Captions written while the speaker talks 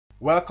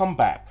Welcome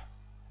back.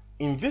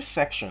 In this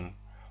section,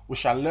 we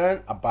shall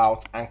learn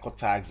about anchor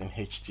tags in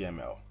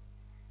HTML.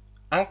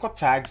 Anchor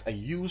tags are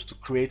used to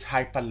create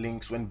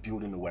hyperlinks when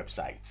building a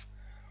website.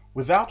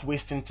 Without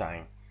wasting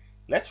time,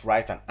 let's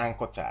write an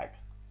anchor tag.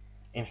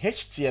 In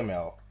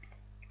HTML,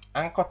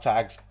 anchor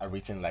tags are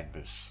written like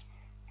this.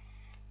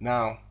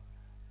 Now,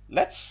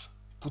 let's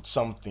put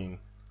something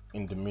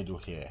in the middle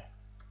here.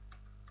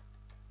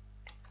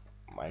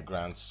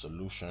 Migrant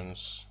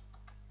solutions.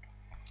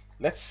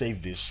 Let's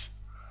save this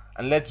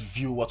and let's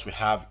view what we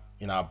have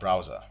in our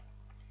browser.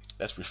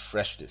 Let's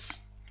refresh this.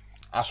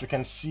 As we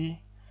can see,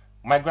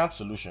 migrant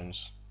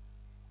solutions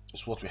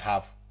is what we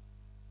have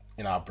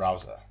in our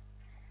browser.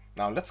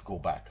 Now let's go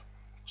back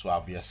to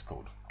our VS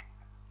Code.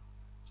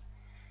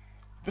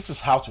 This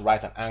is how to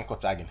write an anchor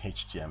tag in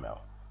HTML.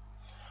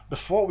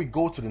 Before we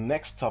go to the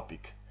next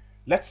topic,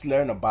 let's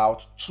learn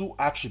about two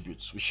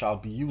attributes we shall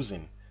be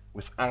using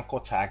with anchor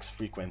tags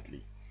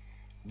frequently.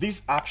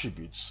 These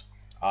attributes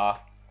are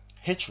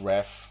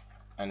href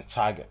and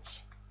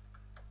target.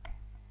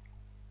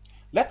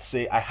 Let's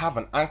say I have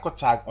an anchor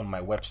tag on my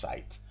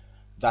website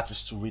that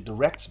is to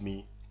redirect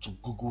me to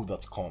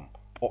google.com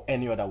or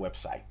any other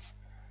website.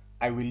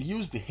 I will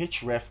use the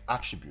href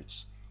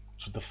attributes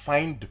to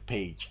define the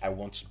page I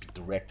want to be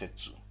directed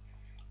to.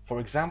 For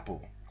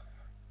example,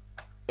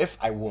 if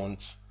I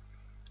want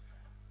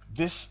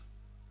this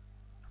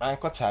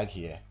anchor tag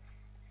here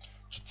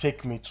to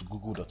take me to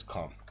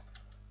google.com,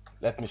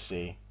 let me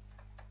say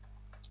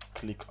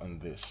click on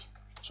this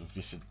to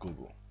visit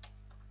Google.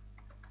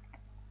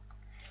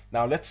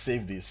 Now let's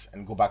save this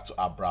and go back to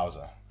our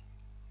browser.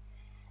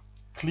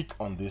 Click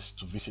on this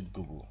to visit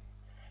Google.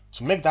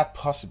 To make that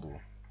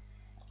possible,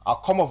 I'll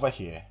come over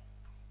here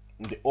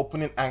in the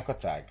opening anchor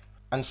tag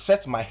and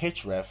set my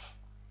href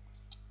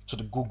to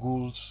the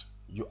Google's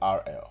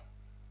URL.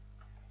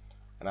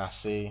 And I'll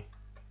say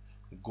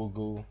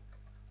google.com.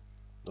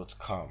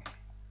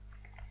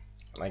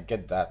 And I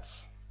get that.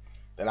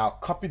 Then I'll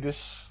copy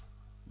this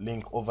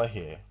link over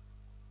here,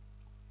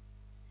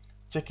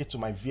 take it to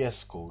my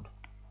VS Code,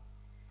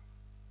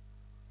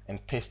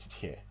 and paste it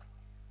here.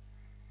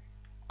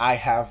 I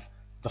have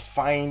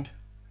defined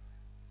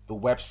the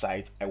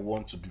website I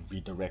want to be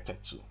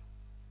redirected to.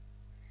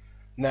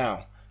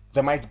 Now,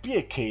 there might be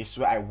a case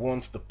where I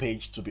want the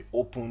page to be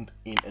opened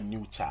in a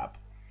new tab.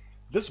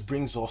 This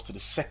brings us to the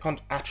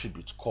second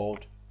attribute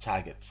called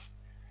target.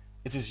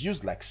 It is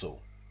used like so.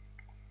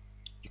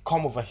 You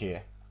come over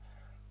here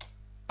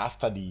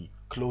after the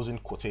closing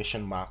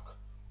quotation mark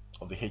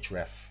of the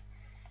href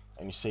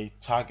and you say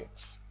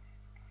target,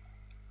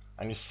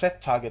 and you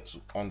set target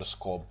to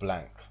underscore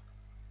blank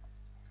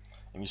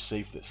and you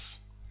save this.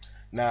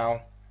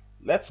 Now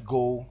let's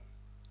go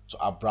to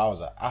our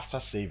browser after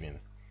saving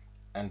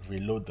and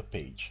reload the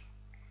page.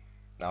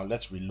 Now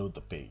let's reload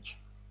the page.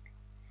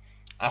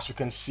 As we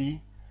can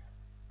see,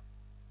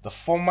 the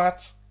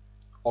format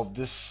of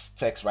this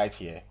text right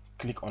here,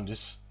 click on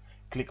this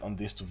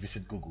to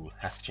visit Google,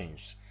 has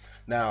changed.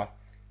 Now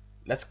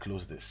let's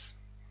close this.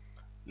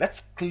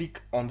 Let's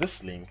click on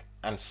this link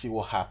and see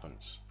what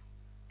happens.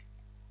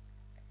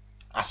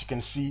 As you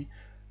can see,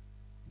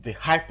 the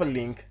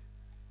hyperlink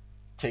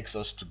takes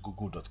us to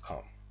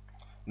google.com.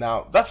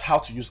 Now that's how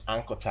to use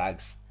anchor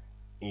tags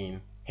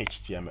in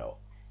HTML.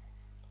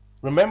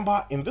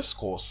 Remember, in this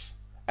course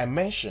I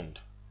mentioned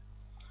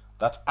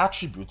that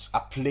attributes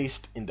are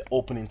placed in the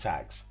opening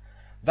tags.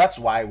 That's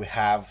why we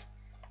have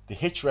the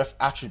href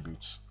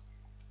attributes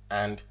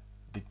and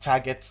the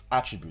target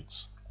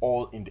attributes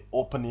all in the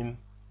opening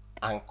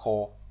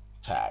anchor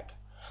tag.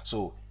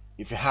 So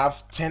if you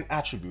have 10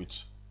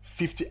 attributes,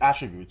 50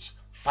 attributes,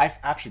 5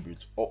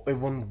 attributes, or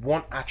even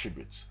 1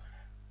 attribute,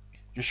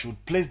 you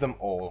should place them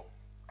all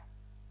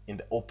in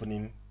the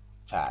opening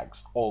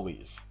tags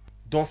always.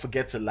 Don't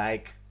forget to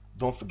like,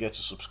 don't forget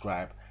to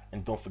subscribe,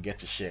 and don't forget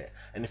to share.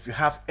 And if you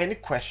have any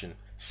question,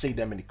 say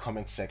them in the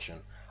comment section.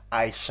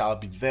 I shall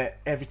be there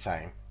every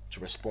time to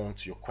respond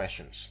to your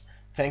questions.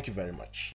 Thank you very much.